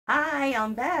Hi,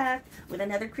 I'm back with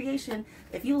another creation.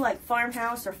 If you like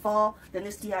farmhouse or fall, then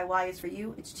this DIY is for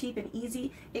you. It's cheap and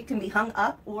easy. It can be hung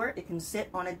up or it can sit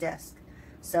on a desk.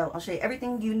 So I'll show you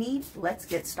everything you need. Let's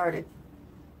get started.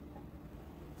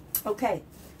 Okay,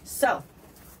 so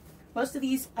most of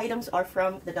these items are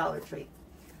from the Dollar Tree.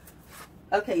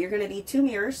 Okay, you're going to need 2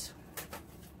 mirrors.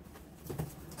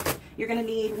 You're going to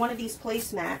need one of these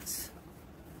placemats.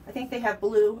 I think they have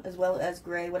blue as well as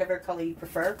gray, whatever color you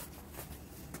prefer.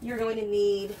 You're going to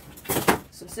need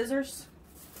some scissors.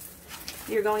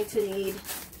 You're going to need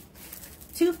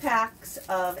 2 packs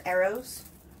of arrows,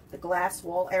 the glass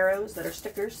wall arrows that are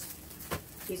stickers.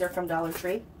 These are from Dollar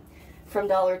Tree. From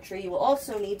Dollar Tree, you will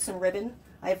also need some ribbon.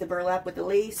 I have the burlap with the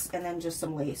lace and then just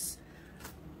some lace.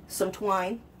 Some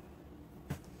twine.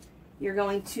 You're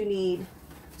going to need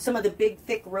some of the big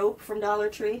thick rope from Dollar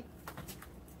Tree.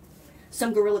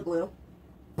 Some Gorilla Glue.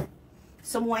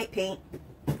 Some white paint.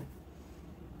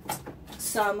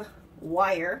 Some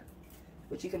wire,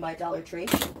 which you can buy at Dollar Tree,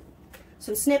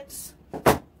 some snips,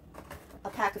 a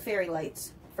pack of fairy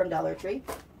lights from Dollar Tree,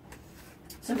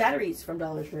 some batteries from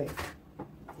Dollar Tree,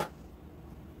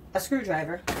 a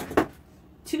screwdriver,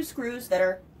 2 screws that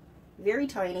are very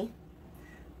tiny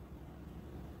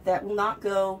that will not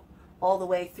go all the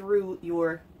way through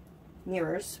your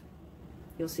mirrors.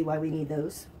 You'll see why we need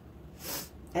those.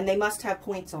 And they must have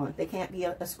points on. They can't be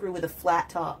a screw with a flat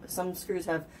top. Some screws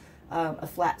have a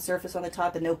flat surface on the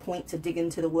top and no point to dig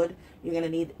into the wood. You're going to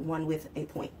need one with a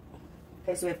point.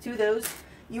 Okay, so we have 2 of those.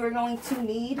 You are going to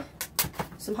need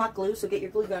some hot glue, so get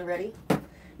your glue gun ready.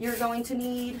 You're going to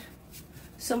need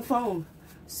some foam.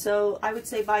 So I would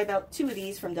say buy about 2 of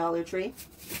these from Dollar Tree.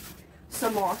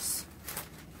 Some moss,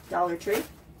 Dollar Tree.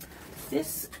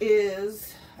 This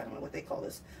is, I don't know what they call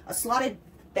this, a slotted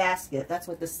basket. That's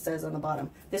what this says on the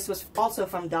bottom. This was also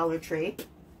from Dollar Tree.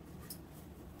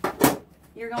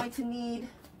 You're going to need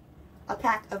a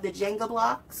pack of the Jenga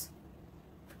blocks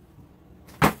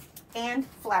and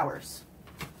flowers.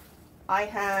 I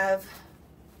have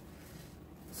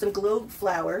some globe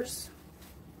flowers.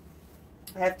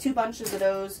 I have 2 bunches of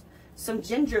those. Some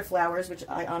ginger flowers, which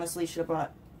I honestly should have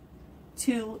brought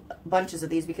 2 bunches of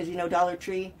these because you know Dollar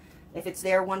Tree, if it's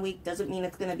there 1 week doesn't mean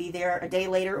it's going to be there a day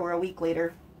later or a week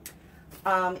later.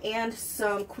 And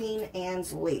some Queen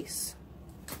Anne's lace.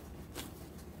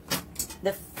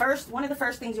 One of the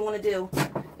first things you want to do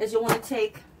is you'll want to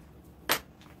take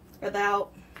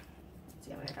about, let's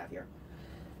see how many I have here,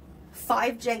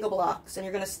 5 Jenga blocks, and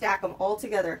you're going to stack them all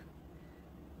together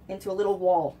into a little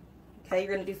wall. Okay,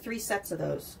 you're going to do 3 sets of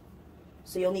those.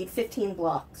 So you'll need 15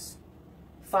 blocks.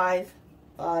 5,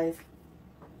 5,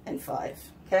 and 5.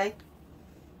 Okay?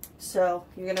 So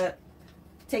you're going to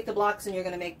take the blocks and you're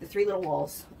going to make the 3 little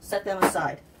walls. Set them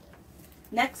aside.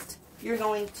 Next, you're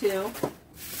going to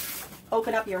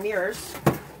open up your mirrors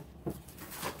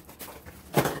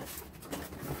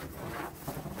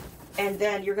and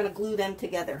then you're going to glue them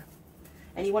together.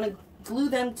 And you want to glue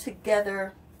them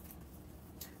together.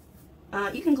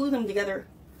 You can glue them together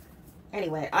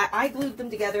anyway. I glued them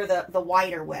together the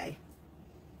wider way.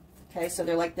 Okay, so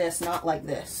they're like this, not like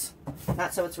this.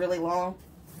 Not so it's really long,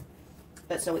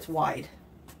 but so it's wide,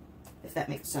 if that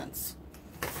makes sense.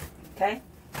 Okay?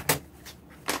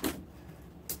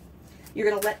 You're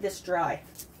going to let this dry,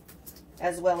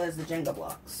 as well as the Jenga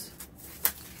blocks.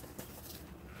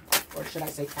 Or should I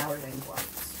say tower ring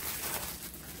blocks.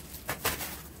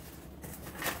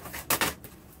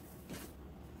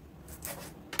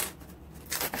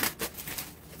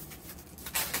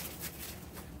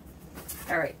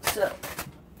 Alright, so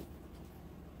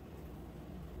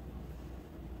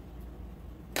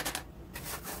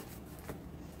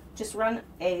just run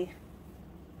a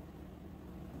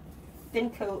thin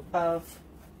coat of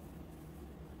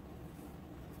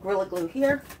Gorilla Glue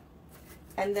here,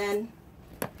 and then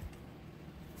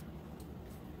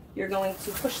you're going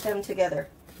to push them together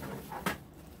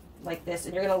like this,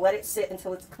 and you're going to let it sit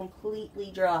until it's completely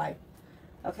dry.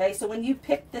 Okay, so when you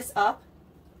pick this up,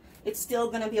 it's still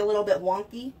going to be a little bit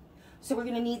wonky, so we're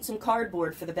going to need some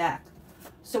cardboard for the back.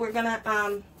 So we're going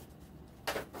to,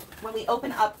 when we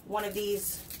open up one of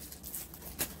these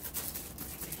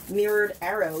mirrored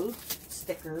arrow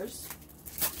stickers,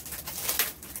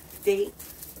 they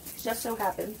just so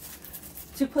happen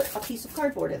to put a piece of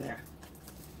cardboard in there.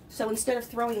 So instead of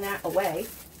throwing that away,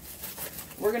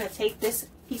 we're going to take this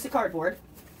piece of cardboard,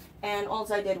 and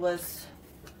all I did was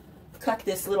cut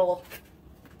this little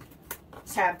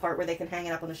tab part where they can hang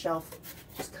it up on the shelf.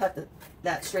 Just cut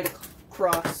that straight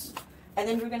across, and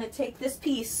then you're going to take this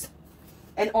piece,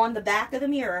 and on the back of the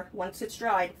mirror, once it's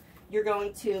dried, you're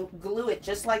going to glue it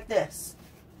just like this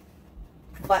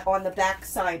but on the back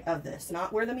side of this,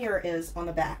 not where the mirror is, on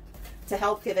the back, to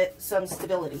help give it some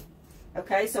stability.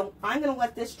 Okay, so I'm going to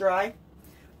let this dry.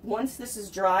 Once this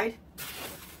is dried,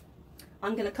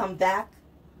 I'm going to come back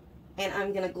and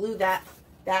I'm going to glue that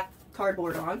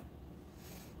cardboard on.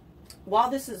 While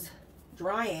this is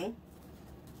drying,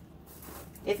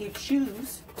 if you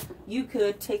choose, you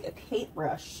could take a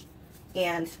paintbrush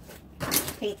and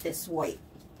paint this white.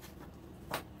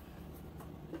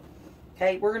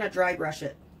 Okay, we're going to dry brush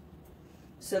it.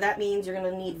 So that means you're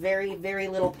going to need very, very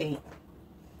little paint.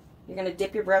 You're going to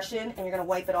dip your brush in and you're going to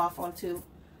wipe it off onto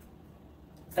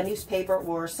a newspaper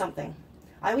or something.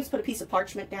 I always put a piece of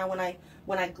parchment down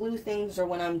when I glue things or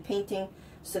when I'm painting,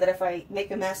 so that if I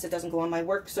make a mess, it doesn't go on my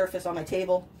work surface on my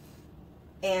table,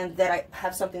 and that I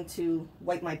have something to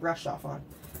wipe my brush off on.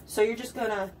 So you're just going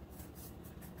to,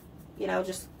 you know,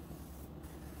 just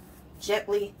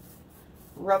gently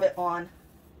rub it on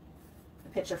the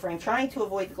picture frame, trying to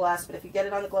avoid the glass, but if you get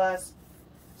it on the glass,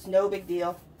 it's no big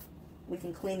deal. We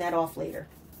can clean that off later.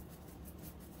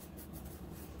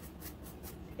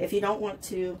 If you don't want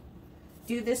to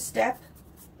do this step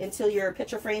until your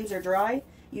picture frames are dry,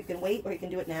 you can wait or you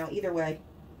can do it now. Either way.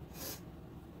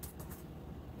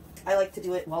 I like to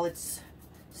do it while it's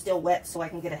still wet so I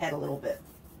can get ahead a little bit.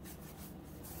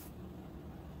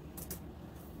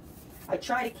 I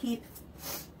try to keep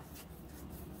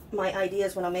my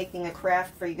ideas when I'm making a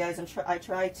craft for you guys. I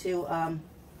try to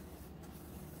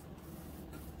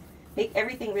make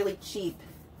everything really cheap.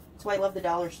 That's why I love the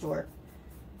dollar store,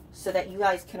 so that you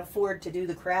guys can afford to do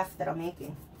the craft that I'm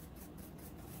making.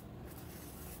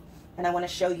 And I want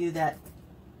to show you that,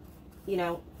 you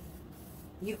know,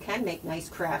 you can make nice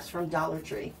crafts from Dollar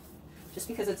Tree. Just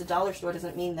because it's a dollar store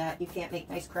doesn't mean that you can't make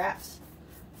nice crafts.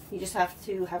 You just have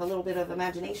to have a little bit of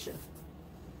imagination.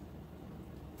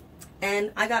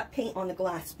 And I got paint on the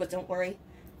glass, but don't worry.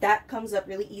 That comes up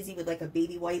really easy with like a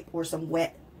baby wipe or some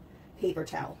wet paper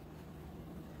towel.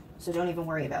 So don't even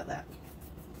worry about that.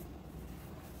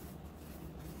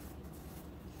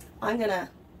 I'm going to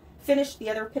finish the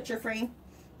other picture frame,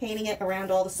 painting it around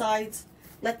all the sides.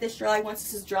 Let this dry. Once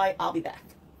this is dry, I'll be back.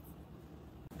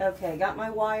 Okay, got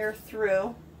my wire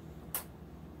through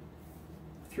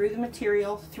the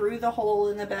material, through the hole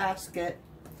in the basket,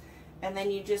 and then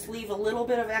you just leave a little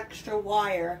bit of extra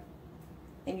wire,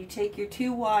 and you take your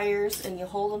two wires and you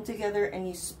hold them together and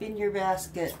you spin your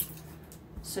basket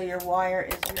so your wire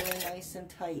is really nice and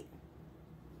tight.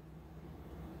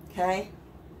 Okay?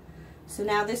 So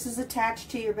now this is attached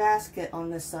to your basket on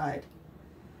this side.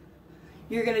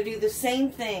 You're going to do the same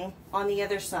thing on the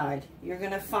other side. You're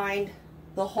going to find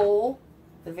the hole,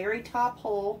 the very top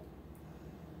hole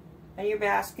in your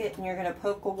basket, and you're going to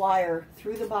poke a wire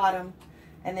through the bottom,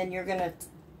 and then you're going to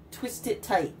twist it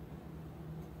tight.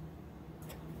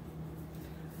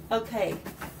 Okay,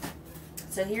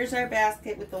 so here's our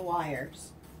basket with the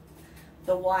wires.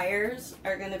 The wires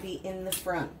are going to be in the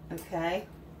front, okay?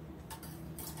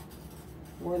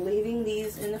 We're leaving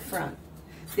these in the front.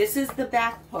 This is the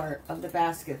back part of the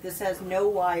basket. This has no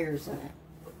wires in it.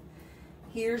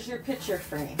 Here's your picture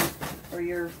frame or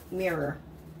your mirror,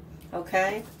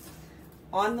 okay?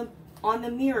 On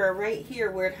the mirror right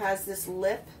here where it has this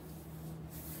lip,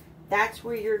 that's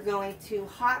where you're going to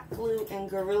hot glue and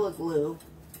Gorilla Glue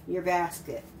your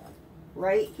basket.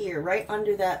 Right here, right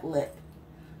under that lip.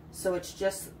 So it's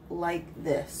just like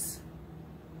this,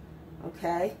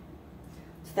 okay?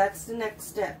 So that's the next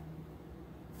step.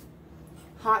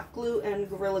 Hot glue and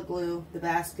Gorilla Glue the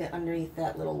basket underneath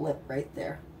that little lip right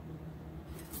there.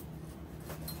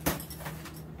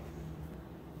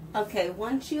 Okay,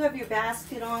 once you have your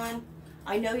basket on,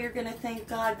 I know you're going to think,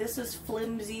 God, this is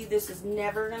flimsy. This is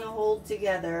never going to hold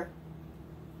together.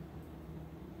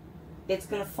 It's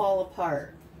going to fall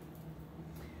apart.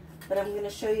 But I'm going to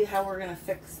show you how we're going to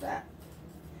fix that.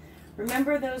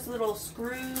 Remember those little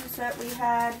screws that we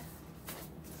had?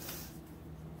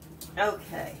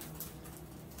 Okay.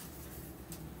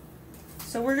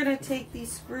 So we're going to take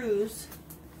these screws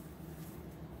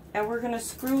and we're going to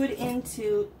screw it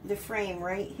into the frame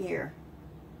right here.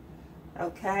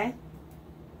 Okay?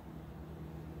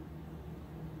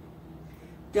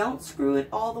 Don't screw it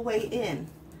all the way in,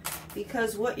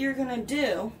 because what you're going to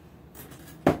do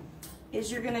is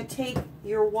you're going to take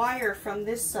your wire from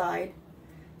this side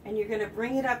and you're going to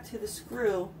bring it up to the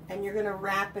screw and you're going to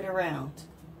wrap it around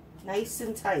nice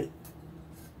and tight.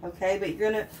 Okay? But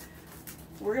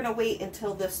we're going to wait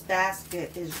until this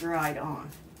basket is dried on.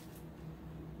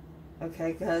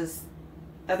 Okay, because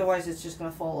otherwise it's just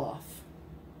going to fall off.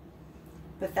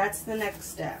 But that's the next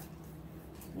step.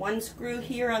 One screw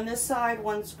here on this side,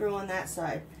 one screw on that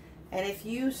side. And if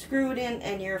you screw it in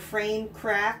and your frame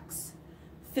cracks,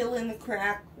 fill in the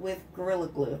crack with Gorilla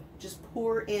Glue. Just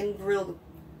pour in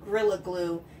Gorilla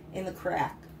Glue in the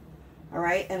crack.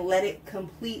 Alright, and let it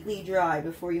completely dry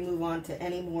before you move on to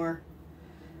any more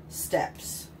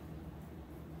steps.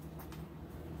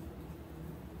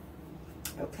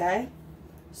 Okay,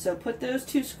 so put those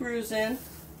 2 screws in,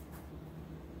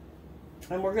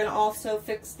 and we're going to also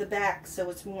fix the back so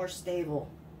it's more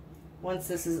stable once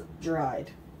this is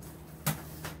dried.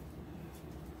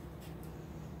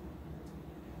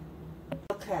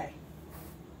 Okay,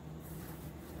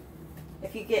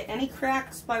 if you get any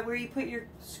cracks by where you put your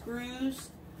screws,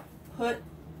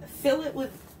 fill it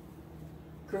with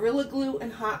Gorilla Glue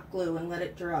and hot glue and let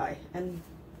it dry. And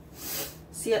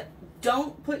see it.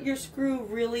 Don't put your screw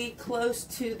really close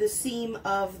to the seam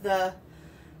of the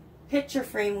picture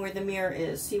frame where the mirror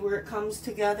is. See where it comes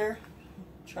together?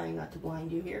 I'm trying not to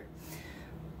blind you here.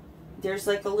 There's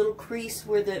like a little crease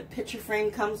where the picture frame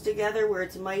comes together, where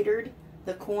it's mitered,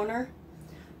 the corner.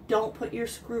 Don't put your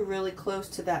screw really close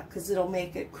to that because it'll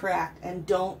make it crack. And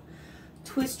don't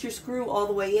twist your screw all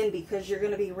the way in because you're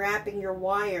going to be wrapping your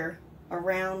wire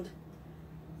around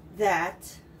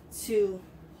that to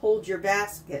hold your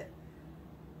basket.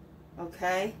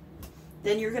 Okay,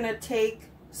 then you're going to take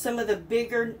some of the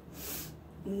bigger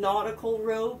nautical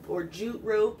rope or jute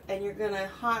rope and you're going to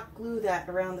hot glue that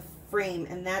around the frame,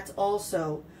 and that's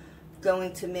also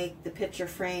going to make the picture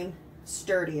frame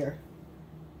sturdier.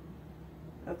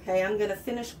 Okay, I'm going to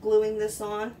finish gluing this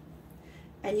on,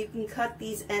 and you can cut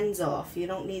these ends off. You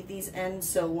don't need these ends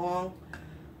so long.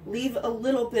 Leave a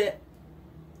little bit,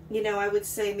 you know, I would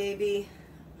say maybe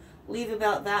leave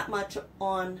about that much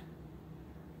on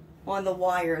the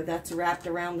wire that's wrapped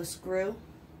around the screw.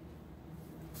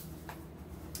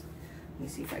 Let me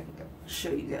see if I can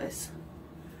show you guys.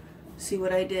 See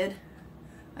what I did?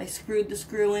 I screwed the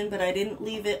screw in, but I didn't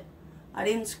leave it, I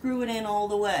didn't screw it in all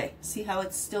the way. See how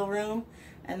it's still room?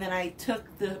 And then I took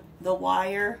the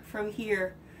wire from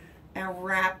here and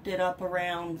wrapped it up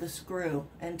around the screw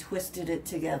and twisted it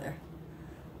together.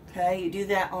 Okay, you do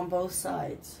that on both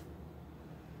sides.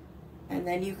 And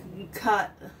then you can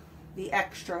cut the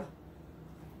extra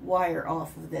wire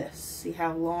off of this. See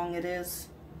how long it is?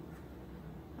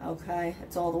 Okay,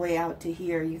 it's all the way out to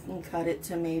here. You can cut it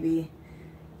to maybe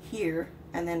here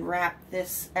and then wrap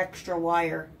this extra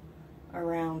wire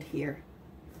around here.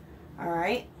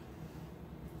 Alright?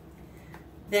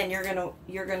 Then you're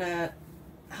gonna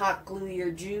hot glue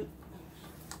your jute,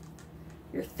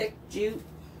 your thick jute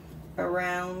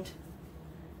around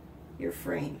your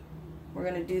frame. We're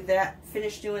gonna do that,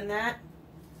 finish doing that,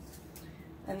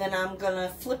 and then I'm gonna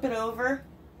flip it over,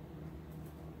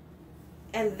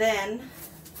 and then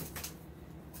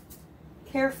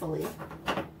carefully,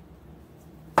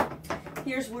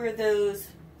 here's where those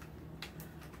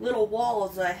little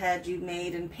walls I had you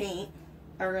made in paint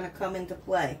are gonna come into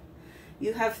play.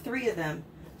 You have 3 of them,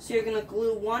 so you're gonna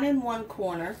glue one in one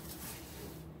corner.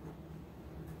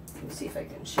 Let me see if I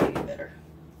can show you better.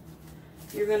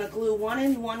 You're going to glue one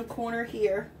in one corner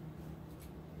here,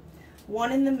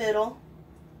 one in the middle,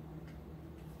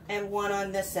 and one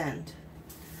on this end.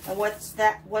 And what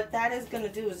that is going to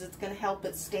do is it's going to help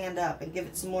it stand up and give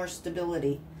it some more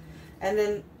stability. And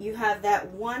then you have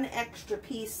that one extra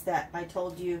piece that I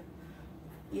told you,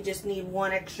 you just need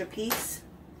one extra piece.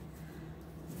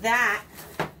 That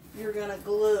you're going to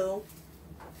glue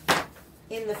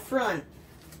in the front.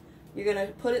 You're going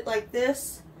to put it like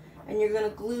this, and you're going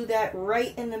to glue that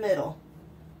right in the middle.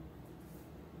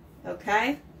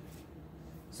 Okay?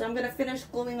 So I'm going to finish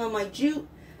gluing on my jute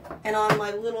and on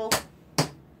my little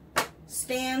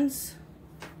stands,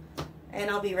 and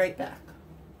I'll be right back.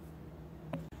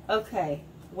 Okay,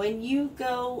 when you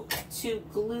go to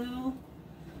glue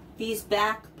these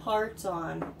back parts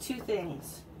on, 2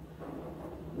 things.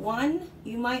 One,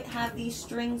 you might have these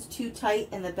strings too tight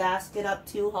and the basket up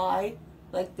too high,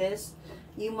 like this.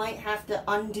 You might have to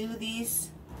undo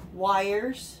these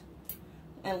wires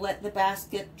and let the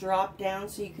basket drop down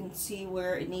so you can see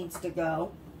where it needs to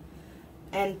go.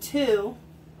 And 2,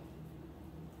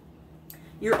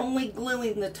 you're only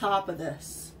gluing the top of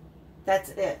this. That's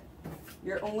it.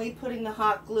 You're only putting the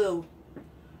hot glue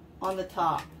on the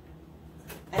top.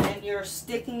 And then you're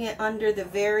sticking it under the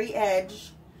very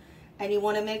edge. And you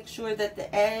want to make sure that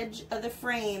the edge of the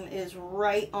frame is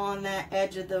right on that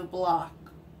edge of the block,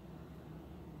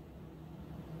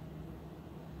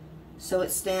 so it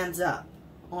stands up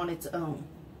on its own.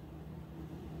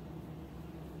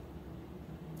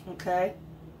 Okay?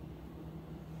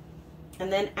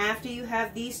 And then after you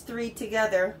have these 3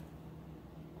 together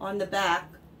on the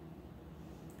back,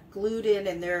 glued in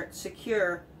and they're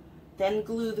secure, then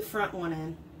glue the front one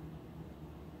in.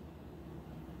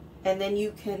 And then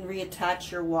you can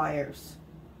reattach your wires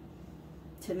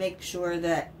to make sure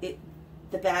that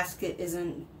the basket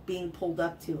isn't being pulled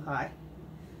up too high.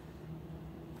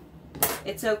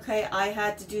 It's okay. I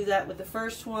had to do that with the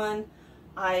first one.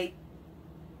 I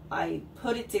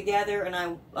put it together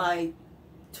and I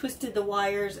twisted the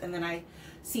wires, and then I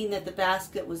seen that the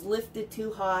basket was lifted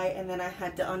too high, and then I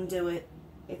had to undo it.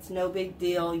 It's no big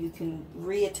deal. You can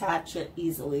reattach it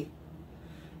easily,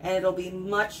 and it'll be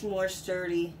much more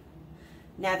sturdy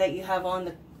now that you have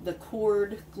on the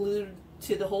cord glued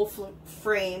to the whole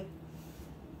frame,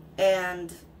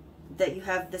 and that you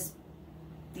have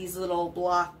these little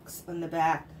blocks in the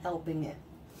back helping it.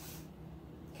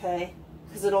 Okay?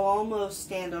 Because it'll almost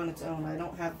stand on its own. I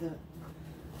don't have the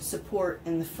support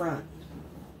in the front.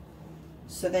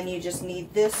 So then you just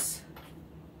need this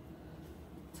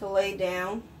to lay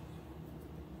down.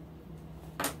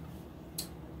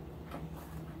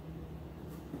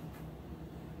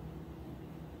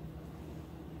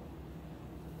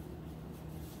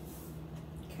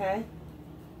 Okay.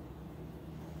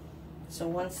 So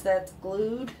once that's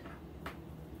glued,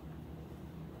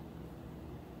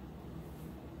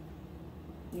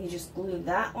 you just glue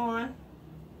that on.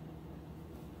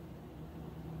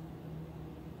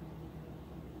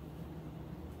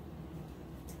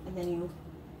 And then you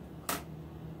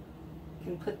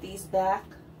can put these back.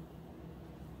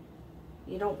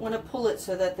 You don't want to pull it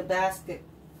so that the basket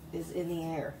is in the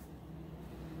air.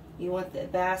 You want the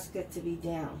basket to be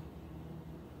down.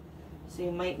 So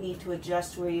you might need to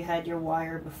adjust where you had your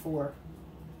wire before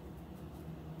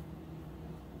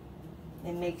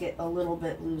and make it a little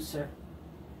bit looser.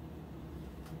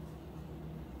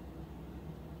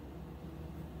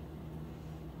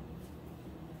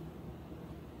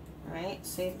 Alright,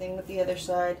 same thing with the other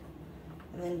side,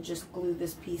 and then just glue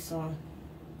this piece on.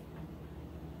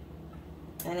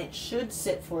 And it should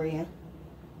sit for you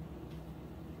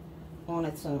on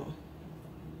its own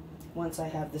once I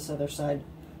have this other side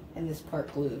and this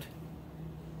part glued.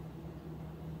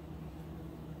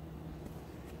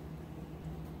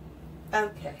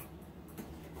 Okay.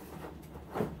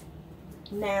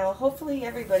 Now, hopefully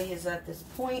everybody is at this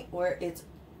point where it's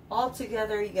all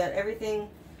together. You got everything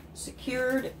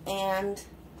secured and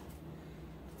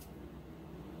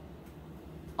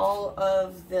all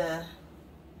of the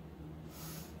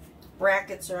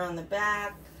brackets are on the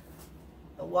back,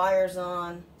 the wires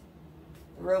on,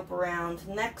 the rope around.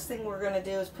 Next thing we're going to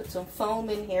do is put some foam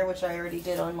in here, which I already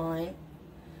did on mine.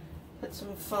 Put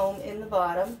some foam in the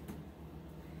bottom.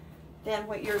 Then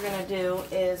what you're going to do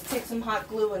is take some hot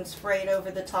glue and spray it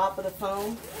over the top of the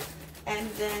foam, and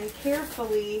then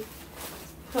carefully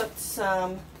put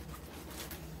some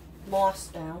moss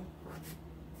down.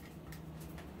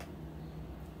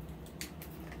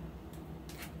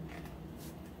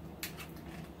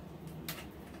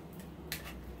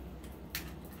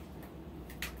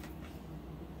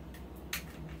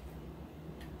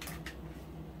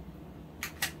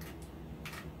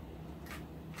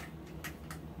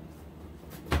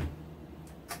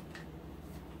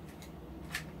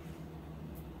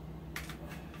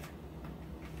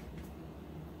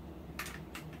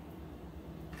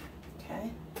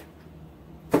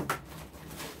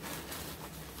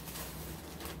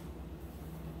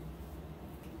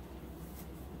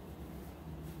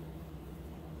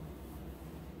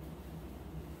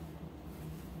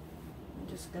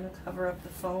 Just going to cover up the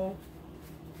foam.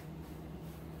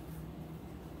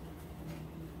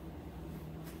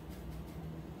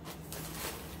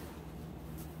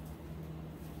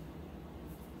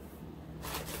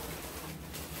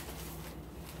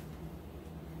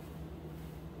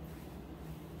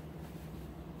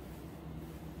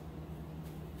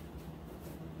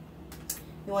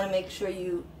 You want to make sure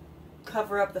you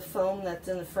cover up the foam that's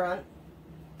in the front.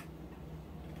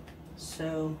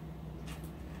 So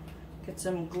get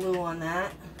some glue on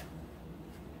that.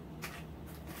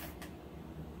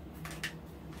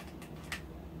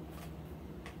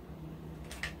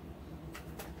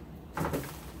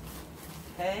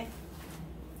 Okay.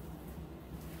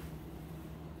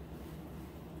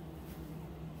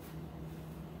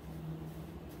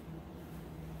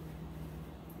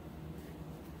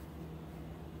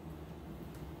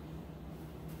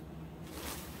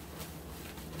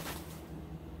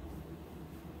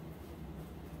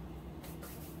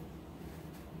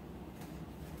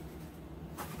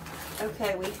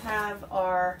 Okay, we have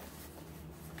our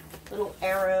little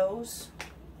arrows.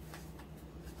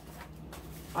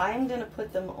 I'm going to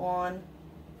put them on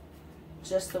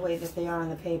just the way that they are on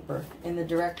the paper. In the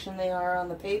direction they are on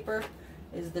the paper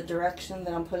is the direction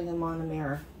that I'm putting them on the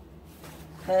mirror.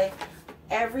 Okay?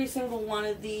 Every single one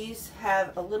of these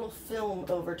have a little film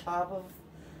over top of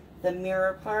the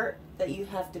mirror part that you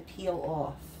have to peel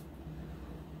off.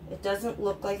 It doesn't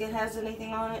look like it has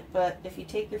anything on it, but if you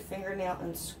take your fingernail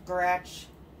and scratch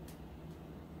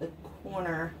the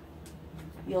corner,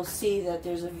 you'll see that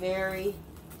there's a very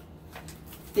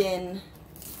thin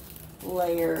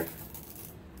layer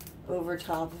over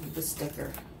top of the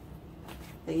sticker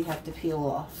that you have to peel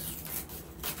off.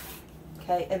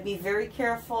 Okay, and be very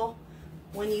careful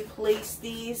when you place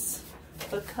these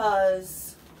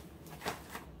because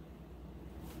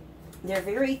they're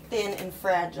very thin and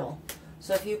fragile.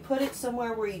 So if you put it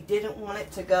somewhere where you didn't want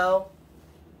it to go,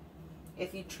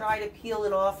 if you try to peel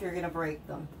it off, you're going to break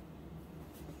them.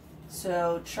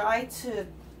 So try to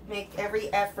make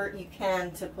every effort you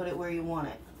can to put it where you want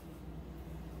it.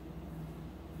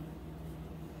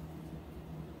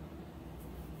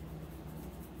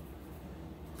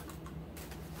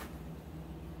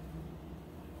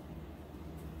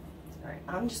 Alright,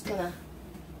 I'm just going to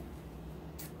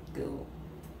go.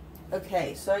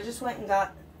 Okay, so I just went and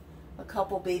got a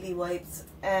couple baby wipes,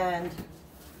 and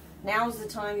now's the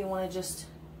time you want to just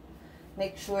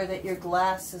make sure that your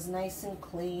glass is nice and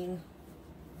clean.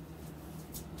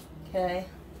 Okay.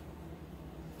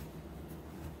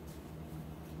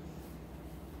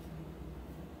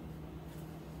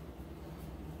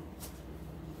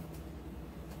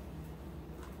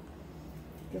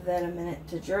 Give that a minute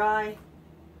to dry.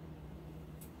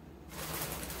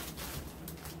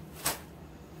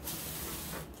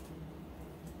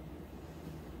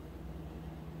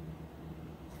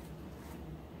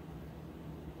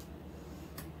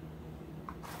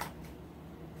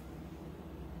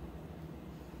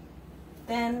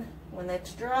 Then, when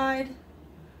that's dried,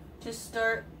 just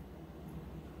start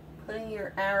putting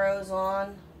your arrows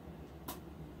on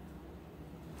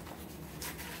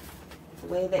the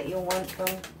way that you want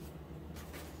them.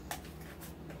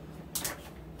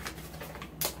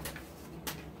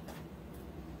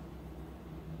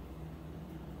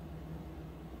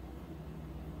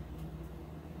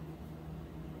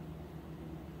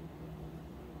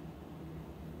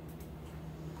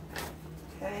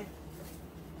 Okay.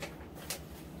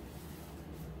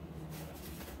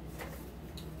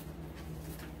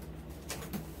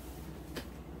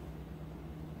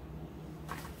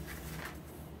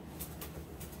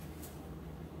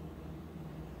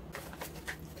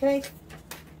 Okay,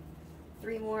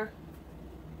 3 more.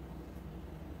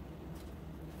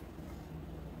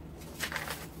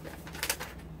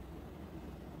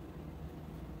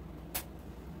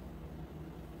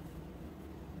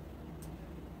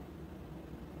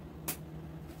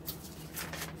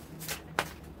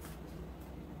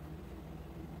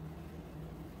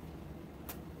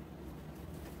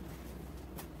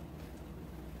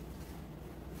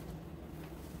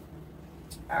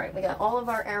 All right, we got all of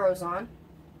our arrows on.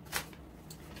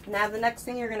 Now the next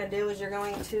thing you're going to do is you're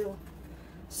going to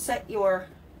set your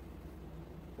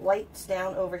lights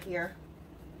down over here.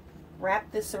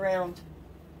 Wrap this around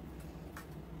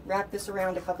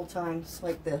a couple times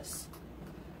like this.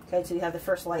 Okay, so you have the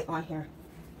first light on here.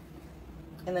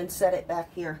 And then set it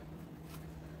back here.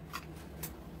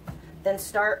 Then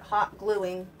start hot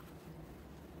gluing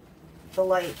the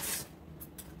lights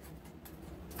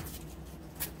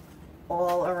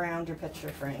all around your picture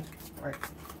frame or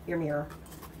your mirror.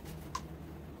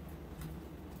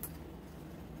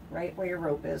 Right where your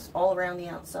rope is, all around the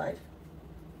outside.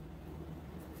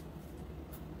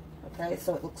 Okay,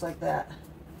 so it looks like that.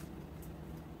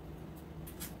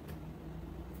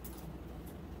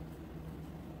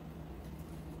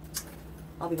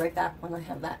 I'll be right back when I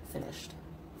have that finished.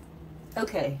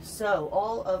 Okay, so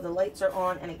all of the lights are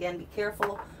on, and again, be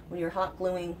careful when you're hot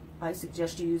gluing. I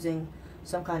suggest you using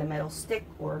some kind of metal stick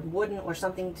or wooden or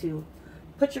something to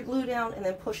put your glue down and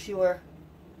then push your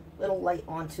little light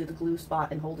onto the glue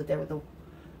spot and hold it there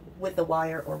with the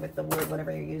wire or with the wood, whatever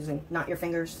you're using, not your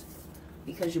fingers,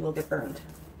 because you will get burned.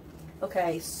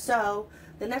 Okay, so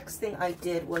the next thing I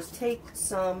did was take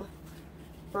some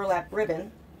burlap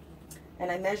ribbon and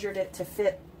I measured it to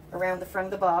fit around the front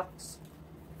of the box.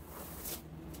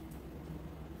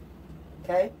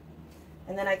 Okay,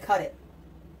 and then I cut it.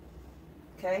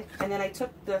 Okay, and then I took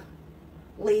the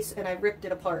lace and I ripped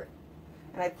it apart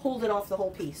and I pulled it off the whole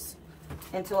piece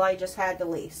until I just had the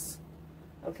lace.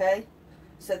 Okay,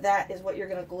 so that is what you're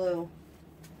going to glue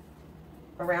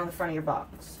around the front of your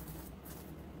box.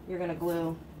 You're going to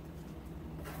glue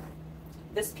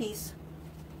this piece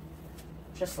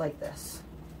just like this.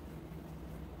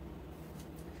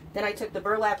 Then I took the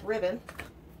burlap ribbon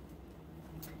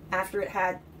after it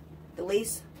had the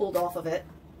lace pulled off of it,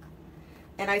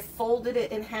 and I folded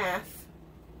it in half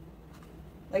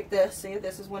like this. See,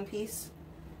 this is one piece,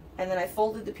 and then I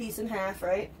folded the piece in half,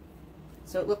 right?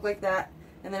 So it looked like that.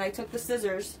 And then I took the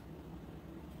scissors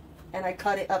and I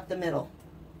cut it up the middle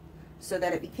so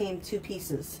that it became 2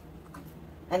 pieces.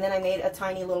 And then I made a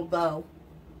tiny little bow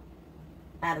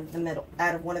out of the middle,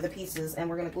 out of one of the pieces, and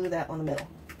we're going to glue that on the middle.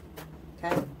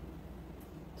 Okay?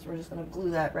 So we're just going to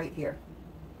glue that right here.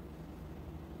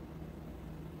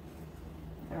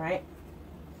 Alright?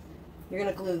 You're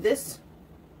going to glue this,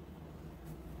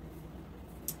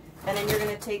 and then you're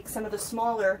going to take some of the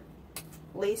smaller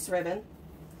lace ribbon,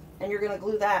 and you're going to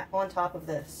glue that on top of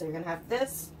this. So you're going to have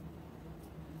this,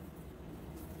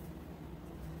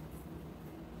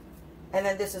 and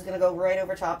then this is going to go right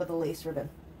over top of the lace ribbon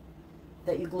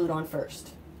that you glued on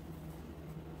first.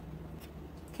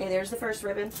 Okay, there's the first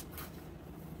ribbon.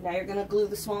 Now you're going to glue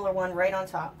the smaller one right on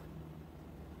top.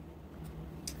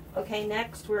 Okay,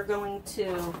 next we're going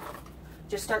to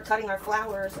just start cutting our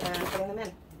flowers and putting them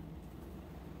in.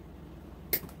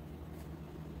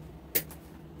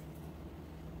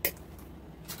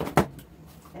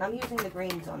 And I'm using the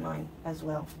greens on mine as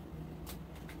well.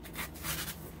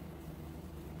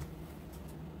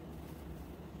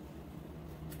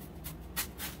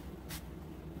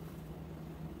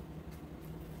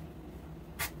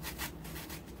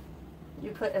 You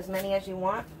put as many as you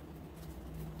want.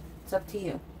 It's up to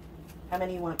you how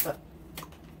many you want to put.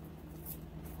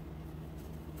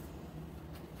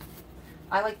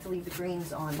 I like to leave the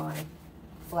greens on my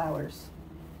flowers.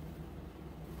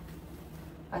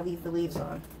 I leave the leaves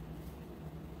on.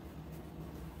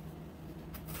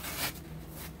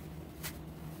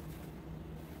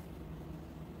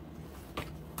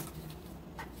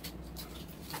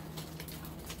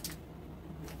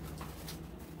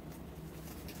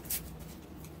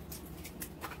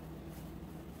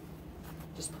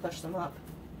 Just push them up.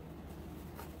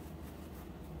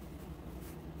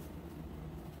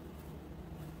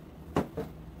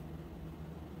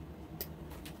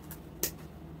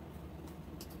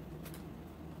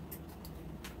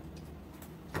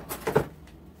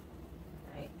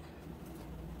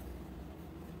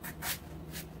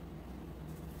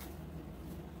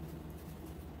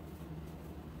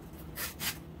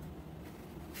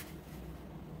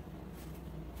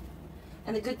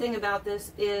 And the good thing about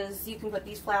this is you can put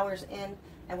these flowers in,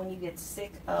 and when you get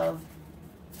sick of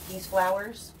these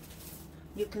flowers,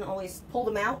 you can always pull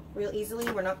them out real easily.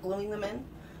 We're not gluing them in,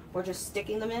 we're just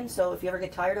sticking them in. So if you ever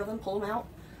get tired of them, pull them out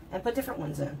and put different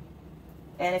ones in.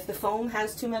 And if the foam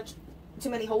has too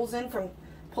many holes in from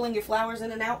pulling your flowers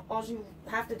in and out, all you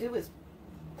have to do is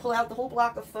pull out the whole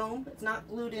block of foam. It's not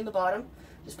glued in the bottom.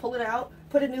 Just pull it out,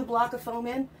 put a new block of foam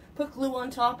in, put glue on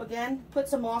top again, put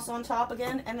some moss on top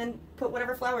again, and then put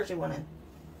whatever flowers you want in.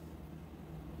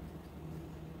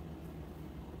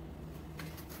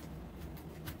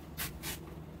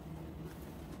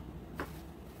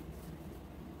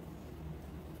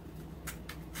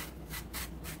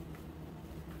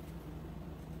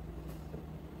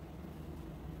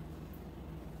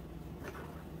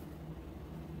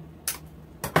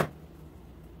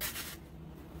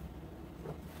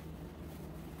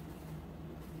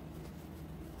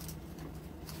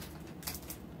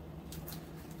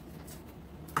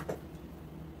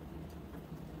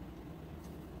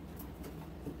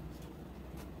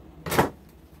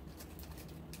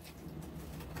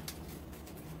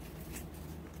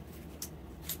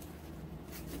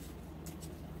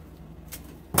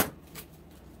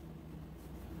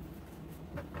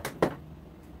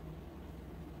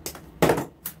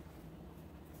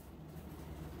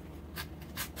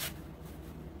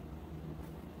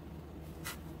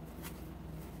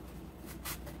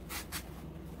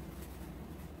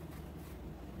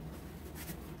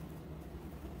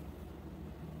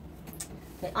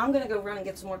 Okay, I'm going to go run and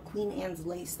get some more Queen Anne's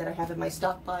lace that I have in my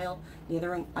stockpile in the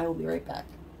other room. I will be right back.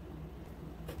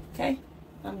 Okay,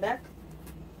 I'm back.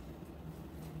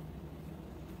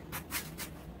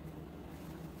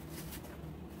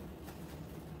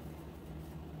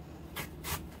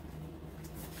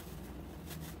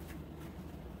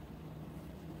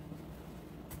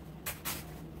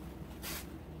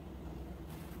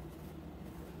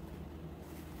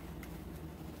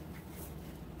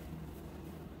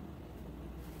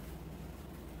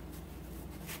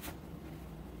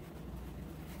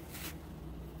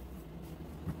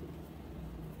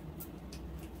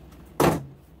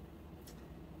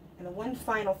 And the one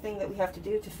final thing that we have to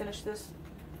do to finish this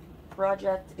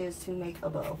project is to make a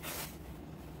bow.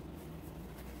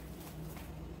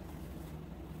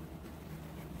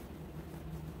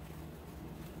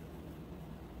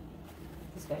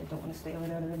 This guy don't want to stay over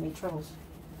there, there are any troubles.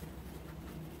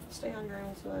 Stay on your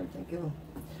own side, thank you.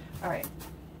 Alright.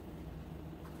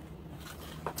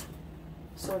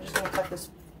 So we're just going to cut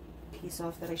this piece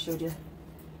off that I showed you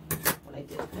what I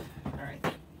did. All right.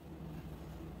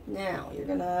 Now, you're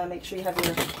going to make sure you have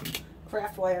your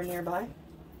craft wire nearby.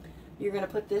 You're going to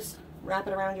put this, wrap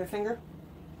it around your finger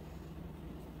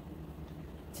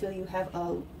till you have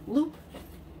a loop.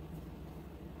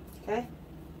 Okay?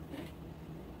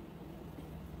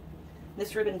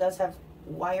 This ribbon does have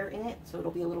wire in it, so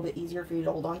it'll be a little bit easier for you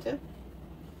to hold on to.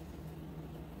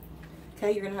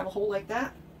 Okay, you're going to have a hole like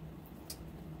that.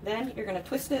 Then you're going to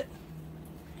twist it,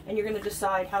 and you're going to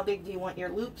decide how big do you want your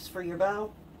loops for your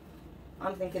bow.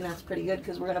 I'm thinking that's pretty good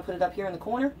because we're going to put it up here in the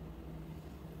corner.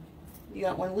 You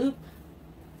got one loop,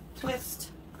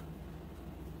 twist,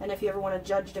 and if you ever want to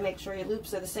judge to make sure your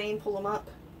loops are the same, pull them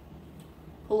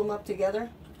up together.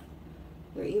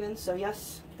 They're even, so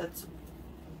yes, that's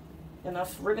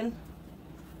enough ribbon.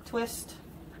 Twist,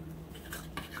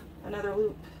 another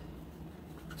loop,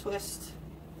 twist,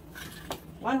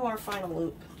 one more final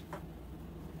loop.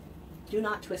 Do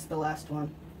not twist the last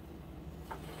one.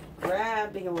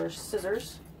 Grab your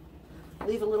scissors,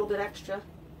 leave a little bit extra.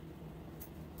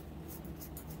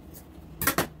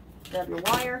 Grab your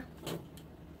wire.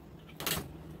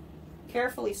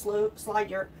 Carefully slide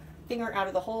your finger out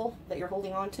of the hole that you're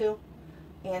holding on to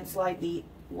and slide the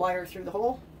wire through the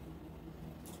hole.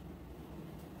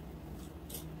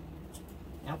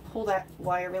 Now pull that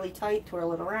wire really tight,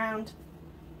 twirl it around.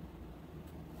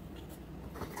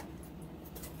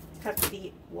 Cut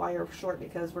the wire short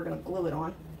because we're going to glue it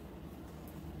on.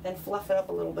 Then fluff it up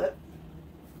a little bit.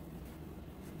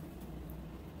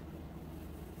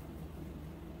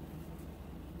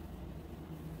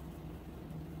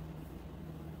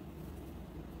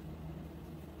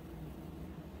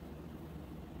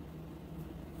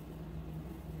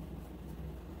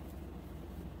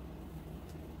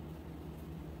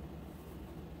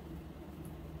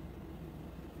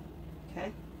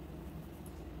 Okay.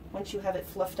 Once you have it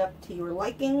fluffed up to your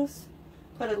likings,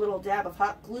 put a little dab of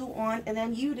hot glue on, and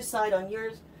then you decide on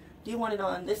yours. Do you want it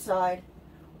on this side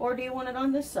or do you want it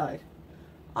on this side?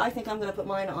 I think I'm going to put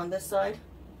mine on this side.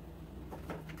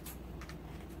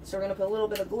 So we're going to put a little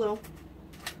bit of glue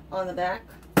on the back,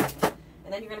 and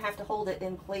then you're going to have to hold it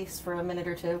in place for a minute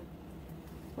or two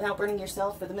without burning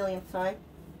yourself for the millionth time.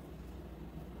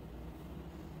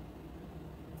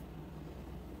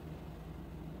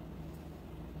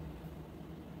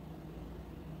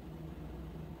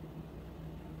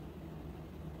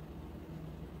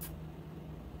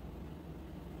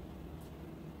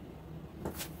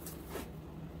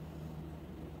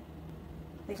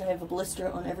 I think I have a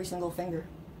blister on every single finger.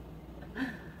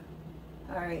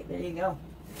 All right, there you go.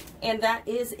 And that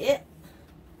is it.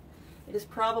 It is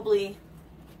probably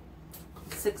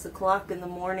 6 o'clock in the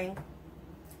morning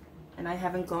and I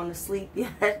haven't gone to sleep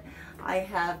yet. I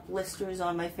have blisters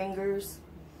on my fingers.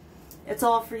 It's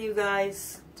all for you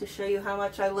guys to show you how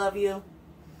much I love you.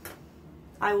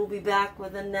 I will be back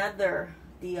with another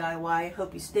DIY.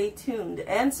 Hope you stay tuned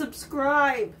and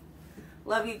subscribe.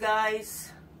 Love you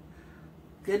guys.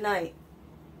 Good night.